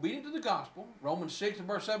obedient to the gospel, Romans 6 and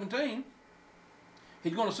verse 17,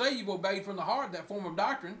 he's going to say you've obeyed from the heart that form of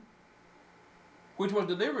doctrine which was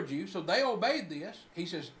delivered you. So they obeyed this. He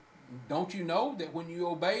says, don't you know that when you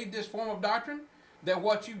obeyed this form of doctrine, that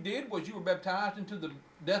what you did was you were baptized into the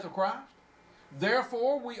death of Christ?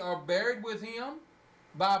 Therefore we are buried with him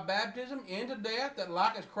by baptism into death, that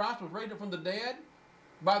like as Christ was raised up from the dead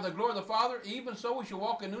by the glory of the Father, even so we shall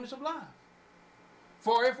walk in newness of life.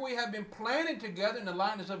 For if we have been planted together in the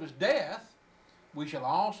likeness of his death, we shall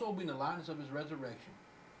also be in the likeness of his resurrection.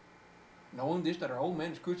 Knowing this, that our old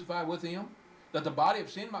man is crucified with him, that the body of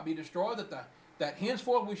sin might be destroyed, that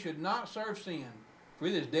henceforth we should not serve sin, for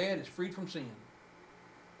he that is dead is freed from sin.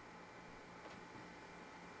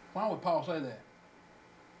 Why would Paul say that?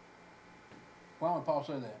 Why would Paul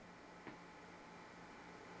say that?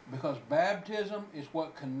 Because baptism is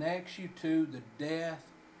what connects you to the death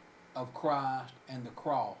of Christ and the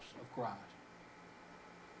cross of Christ.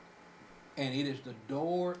 And it is the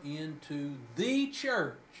door into the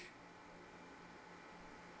church.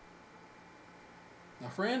 Now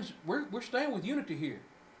friends, we're staying with unity here.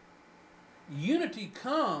 Unity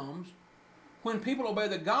comes when people obey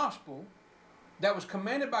the gospel that was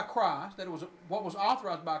commanded by Christ, that was what was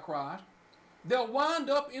authorized by Christ. They'll wind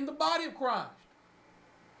up in the body of Christ.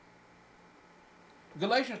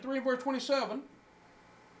 Galatians 3 verse 27.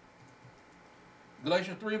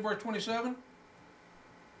 Galatians 3 verse 27.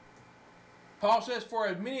 Paul says, for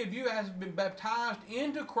as many of you as have been baptized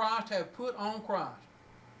into Christ have put on Christ.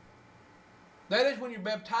 That is, when you're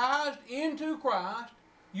baptized into Christ,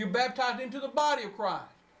 you're baptized into the body of Christ.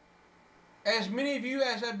 As many of you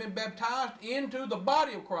as have been baptized into the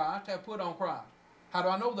body of Christ have put on Christ. How do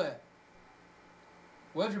I know that?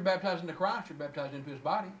 Well, if you're baptized into Christ, you're baptized into his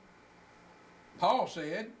body. Paul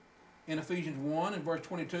said in Ephesians 1 and verse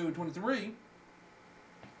 22 and 23,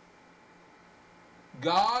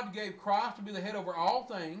 God gave Christ to be the head over all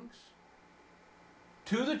things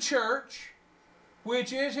to the church,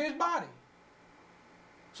 which is his body.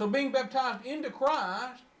 So being baptized into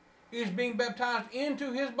Christ is being baptized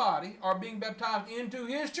into his body or being baptized into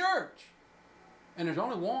his church. And there's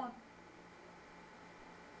only one.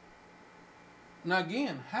 Now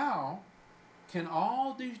again, how can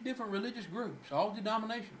all these different religious groups, all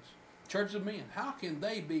denominations, churches of men, how can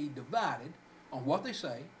they be divided on what they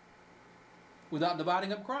say without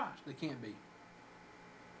dividing up Christ? They can't be.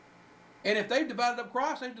 And if they've divided up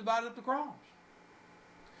Christ, they've divided up the cross.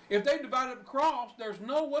 If they've divided up the cross, there's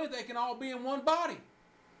no way they can all be in one body.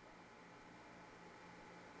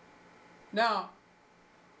 Now,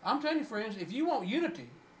 I'm telling you, friends, if you want unity,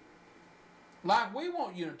 like we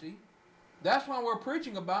want unity, that's why we're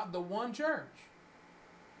preaching about the one church.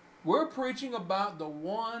 We're preaching about the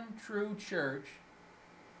one true church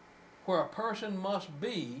where a person must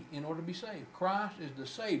be in order to be saved. Christ is the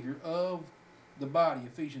Savior of the body,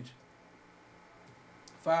 Ephesians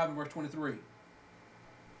 5 and verse 23.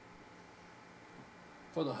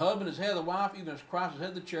 For the husband is head of the wife, even as Christ is head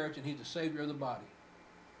of the church, and he's the Savior of the body.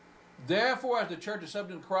 Therefore, as the church is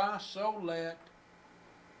subject to Christ, so let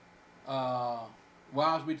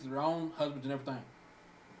wives be to their own husbands and everything.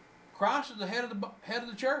 Christ is the head of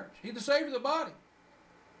the church. He's the Savior of the body.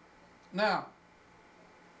 Now,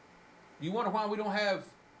 you wonder why we don't have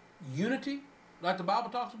unity like the Bible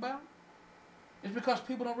talks about? It's because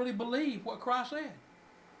people don't really believe what Christ said.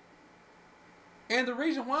 And the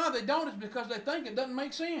reason why they don't is because they think it doesn't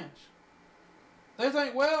make sense. They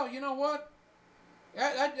think, well, you know what?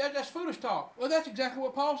 That's foolish talk. Well, that's exactly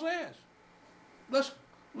what Paul says. Let's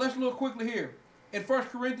look quickly here. In 1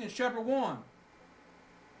 Corinthians chapter 1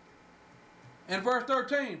 and verse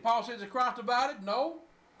 13, Paul says, is Christ divided? No,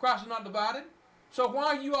 Christ is not divided. So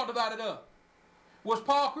why are you all divided up? Was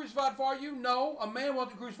Paul crucified for you? No, a man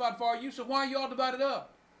wasn't crucified for you, so why are you all divided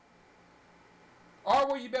up? Or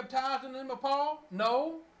were you baptized in the name of Paul?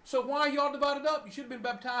 No. So why are you all divided up? You should have been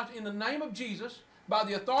baptized in the name of Jesus by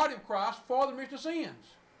the authority of Christ for the remission of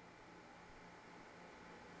sins.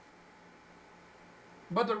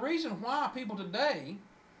 But the reason why people today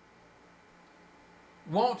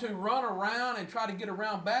want to run around and try to get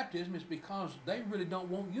around baptism is because they really don't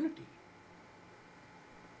want unity.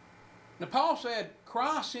 Now Paul said,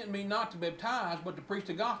 Christ sent me not to baptize, but to preach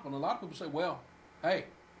the gospel. And a lot of people say, well, hey,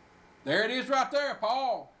 there it is right there.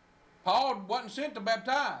 Paul wasn't sent to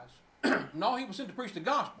baptize. No, he was sent to preach the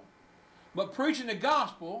gospel. But preaching the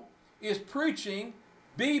gospel is preaching,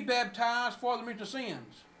 be baptized for the remission of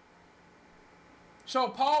sins. So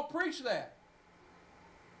Paul preached that.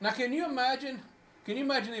 Now can you imagine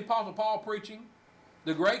the Apostle Paul preaching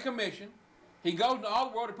the Great Commission? He goes into all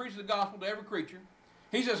the world to preach the gospel to every creature.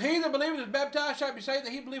 He says, he that believeth is baptized shall be saved,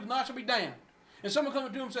 that he believeth not shall be damned. And someone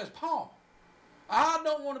comes to him and says, Paul, I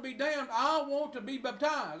don't want to be damned. I want to be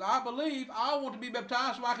baptized. I believe I want to be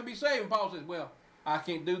baptized so I can be saved. And Paul says, well, I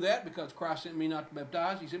can't do that because Christ sent me not to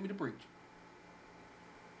baptize. He sent me to preach.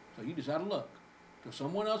 So you just out of luck. Till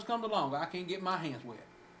someone else comes along, I can't get my hands wet.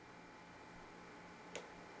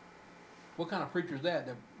 What kind of preacher is that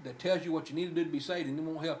tells you what you need to do to be saved and then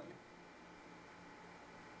won't help you?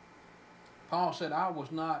 Paul said, I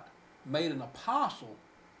was not made an apostle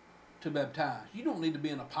to baptize. You don't need to be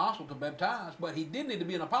an apostle to baptize, but he did need to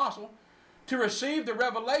be an apostle to receive the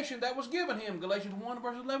revelation that was given him. Galatians 1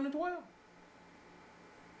 verses 11 and 12.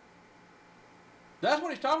 That's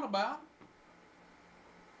what he's talking about.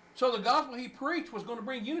 So the gospel he preached was going to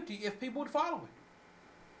bring unity if people would follow it.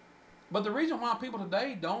 But the reason why people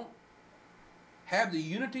today don't have the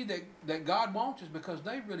unity that God wants is because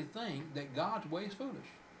they really think that God's way is foolish.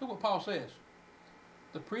 Look what Paul says.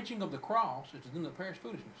 The preaching of the cross is to them that perish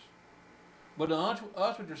foolishness. But to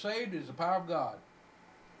us which are saved, it is the power of God.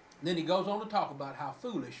 Then he goes on to talk about how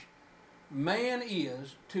foolish man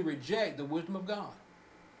is to reject the wisdom of God.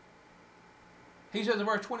 He says in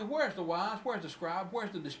verse 20, where's the wise? Where's the scribe?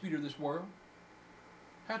 Where's the disputer of this world?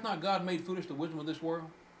 Hath not God made foolish the wisdom of this world?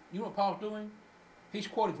 You know what Paul's doing? He's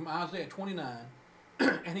quoting from Isaiah 29,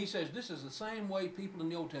 and he says this is the same way people in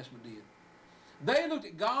the Old Testament did. They looked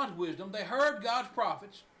at God's wisdom, they heard God's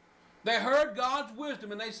prophets, they heard God's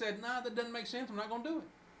wisdom, and they said, nah, that doesn't make sense, I'm not going to do it.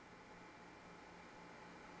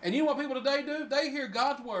 And you know what people today do? They hear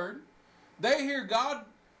God's word, they hear God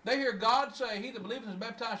say, he that believeth and is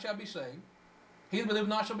baptized shall be saved, he that believeth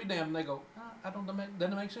not shall be damned, and they go, that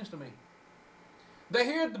doesn't make sense to me. They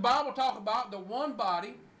hear the Bible talk about the one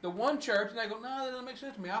body, the one church, and they go, no, that doesn't make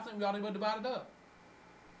sense to me. I think we ought to be divided up.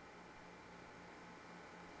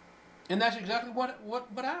 And that's exactly what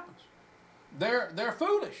happens. They're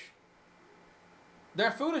foolish.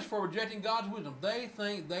 They're foolish for rejecting God's wisdom. They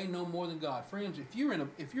think they know more than God. Friends, if you're in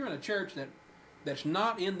a church that's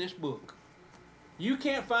not in this book, you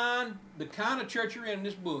can't find the kind of church you're in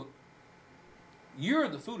this book, you're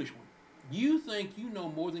the foolish one. You think you know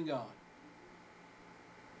more than God.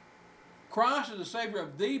 Christ is the Savior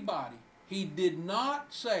of the body. He did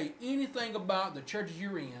not say anything about the churches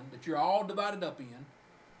you're in, that you're all divided up in,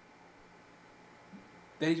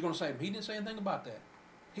 that He's going to save them. He didn't say anything about that.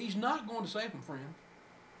 He's not going to save them, friends.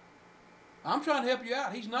 I'm trying to help you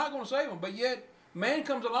out. He's not going to save them. But yet, man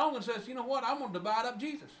comes along and says, you know what? I'm going to divide up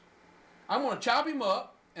Jesus. I'm going to chop Him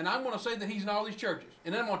up, and I'm going to say that He's in all these churches.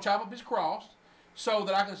 And then I'm going to chop up His cross so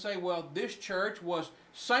that I can say, well, this church was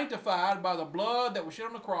sanctified by the blood that was shed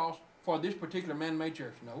on the cross for this particular man-made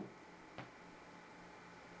church. No.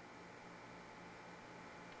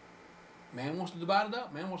 Man wants to divide it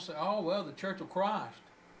up. Man wants to say, oh, well, the church of Christ.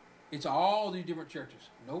 It's all these different churches.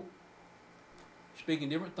 Nope. Speaking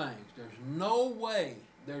different things. There's no way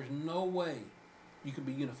you can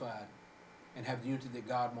be unified and have the unity that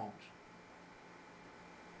God wants.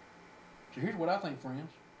 So here's what I think, friends.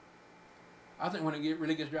 I think when it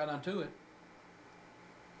really gets right down to it,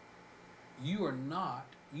 you are not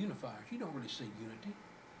unifiers. You don't really seek unity.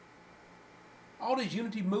 All these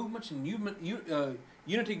unity movements and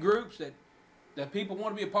unity groups that people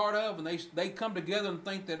want to be a part of, and they come together and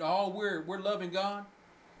think that, oh, we're loving God.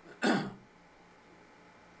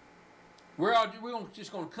 we're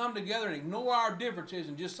just going to come together and ignore our differences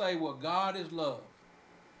and just say, well, God is love.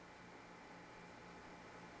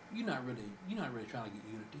 You're not really trying to get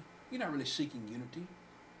unity. You're not really seeking unity.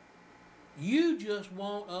 You just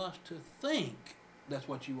want us to think that's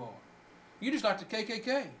what you are. You're just like the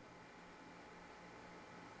KKK.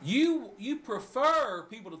 You prefer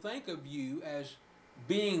people to think of you as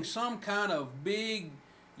being some kind of big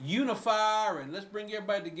unifier and let's bring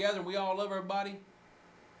everybody together and we all love everybody.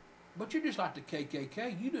 But you're just like the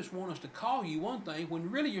KKK. You just want us to call you one thing when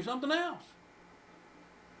really you're something else.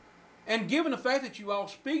 And given the fact that you all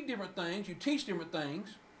speak different things, you teach different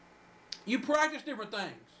things, you practice different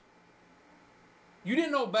things. You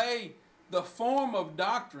didn't obey the form of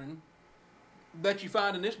doctrine that you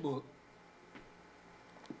find in this book.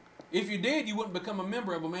 If you did, you wouldn't become a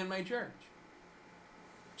member of a man-made church.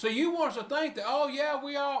 So you want us to think that, oh yeah,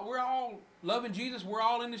 we're all loving Jesus, we're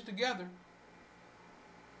all in this together.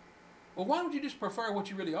 Well, why don't you just prefer what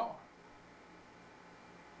you really are?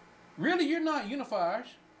 Really, you're not unifiers.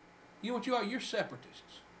 You know what you are? You're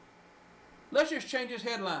separatists. Let's just change this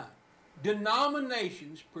headline.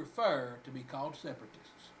 Denominations prefer to be called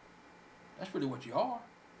separatists. That's really what you are.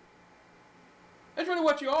 That's really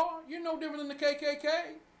what you are. You're no different than the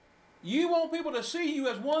KKK. You want people to see you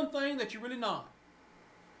as one thing that you're really not.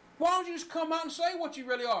 Why don't you just come out and say what you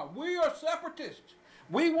really are? We are separatists.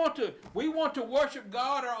 We want to worship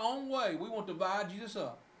God our own way. We want to divide Jesus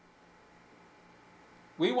up.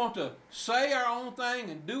 We want to say our own thing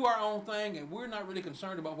and do our own thing, and we're not really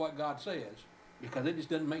concerned about what God says because it just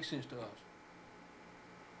doesn't make sense to us.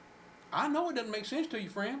 I know it doesn't make sense to you,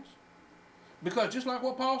 friends, because just like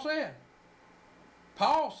what Paul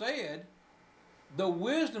said, the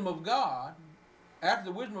wisdom of God, after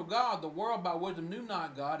the wisdom of God, the world by wisdom knew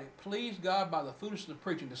not God. It pleased God by the foolishness of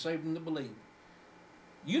preaching to save them that believe.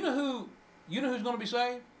 You know who's going to be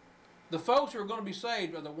saved? The folks who are going to be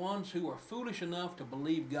saved are the ones who are foolish enough to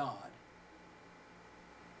believe God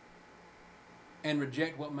and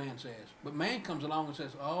reject what man says. But man comes along and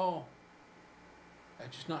says, oh,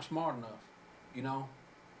 that's just not smart enough, you know.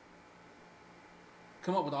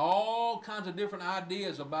 Come up with all kinds of different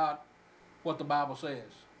ideas about what the Bible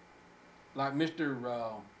says. Like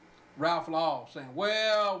Mr. Ralph Law saying,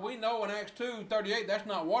 well, we know in Acts 2:38 that's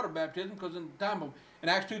not water baptism because in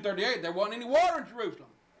Acts 2:38 there wasn't any water in Jerusalem.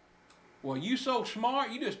 Well, you so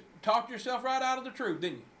smart, you just talked yourself right out of the truth,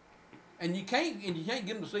 didn't you? And you can't get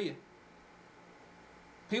them to see it.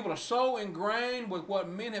 People are so ingrained with what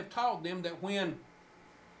men have taught them that when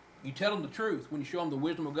you tell them the truth, when you show them the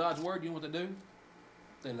wisdom of God's word, you know what they do?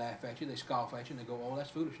 They laugh at you, they scoff at you, and they go, oh,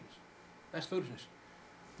 that's foolishness. That's foolishness.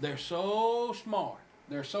 They're so smart.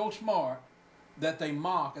 They're so smart that they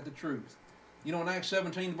mock at the truth. You know in Acts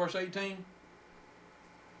 17, verse 18?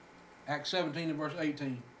 Acts 17 and verse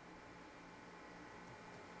 18.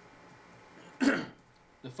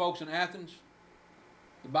 The folks in Athens,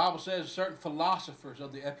 the Bible says certain philosophers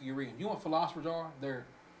of the Epicureans. You know what philosophers are? They're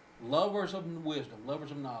lovers of wisdom,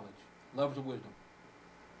 lovers of knowledge, lovers of wisdom.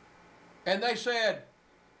 And they said,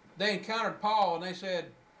 they encountered Paul and they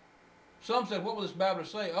said, some said, what will this babbler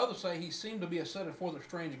say? Others say he seemed to be a setter forth of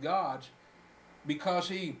strange gods because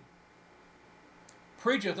he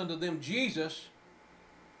preacheth unto them Jesus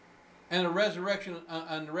and the resurrection.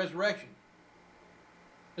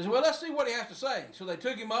 They said, well, let's see what he has to say. So they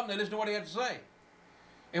took him up and they listened to what he had to say.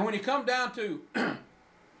 And when you come down to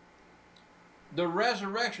the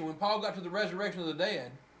resurrection, when Paul got to the resurrection of the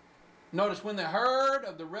dead, Notice when they heard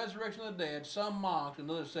of the resurrection of the dead, some mocked,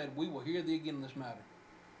 and others said, we will hear thee again in this matter.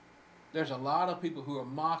 There's a lot of people who are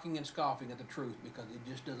mocking and scoffing at the truth because it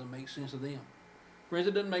just doesn't make sense to them. Friends,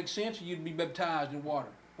 it doesn't make sense you'd be baptized in water.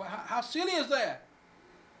 Well, how silly is that?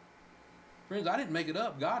 Friends, I didn't make it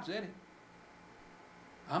up. God said it.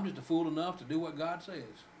 I'm just a fool enough to do what God says.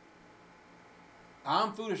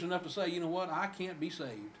 I'm foolish enough to say, you know what, I can't be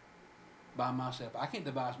saved by myself. I can't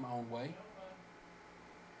devise my own way.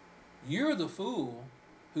 You're the fool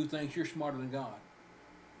who thinks you're smarter than God.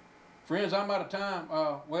 Friends, I'm out of time.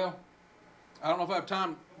 Well, I don't know if I have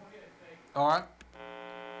time. All right.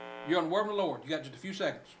 You're on the word of the Lord. You got just a few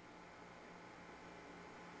seconds.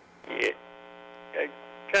 Yeah.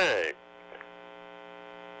 Okay.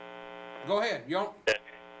 Go ahead. You're on.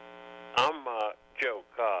 I'm Joe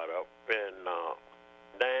Carter up in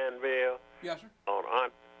Danville. Yes, sir. On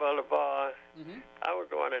Hunt Boulevard. Mm-hmm. I was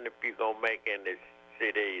wondering if you're going to make any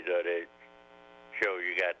CDs of the show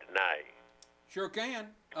you got tonight. Sure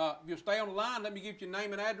can. If you'll stay on the line, let me give you your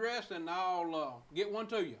name and address, and I'll get one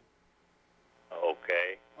to you.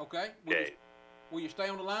 Okay. Okay? Okay. Will you stay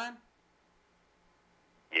on the line?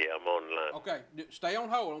 Yeah, I'm on the line. Okay. Stay on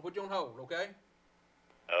hold. I'll put you on hold, okay?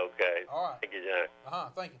 Okay. All right. Thank you,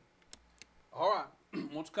 John. Thank you. All right.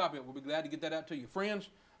 Once a copy of it, we'll be glad to get that out to you. Friends,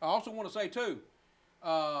 I also want to say, too,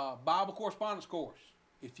 Bible correspondence course.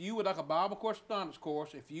 If you would like a Bible correspondence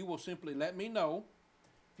course, if you will simply let me know,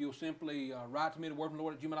 if you'll simply write to me at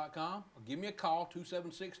wordfromthelord@gmail.com or give me a call,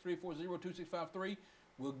 276-340-2653.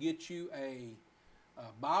 We'll get you a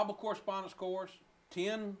Bible correspondence course,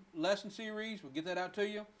 10 lesson series. We'll get that out to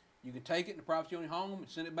you. You can take it in the privacy of your home and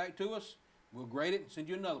send it back to us. We'll grade it and send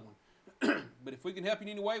you another one. But if we can help you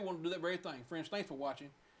in any way, we want to do that very thing. Friends, thanks for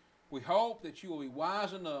watching. We hope that you will be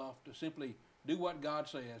wise enough to simply do what God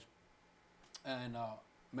says and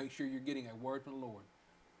make sure you're getting a word from the Lord.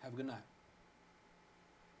 Have a good night.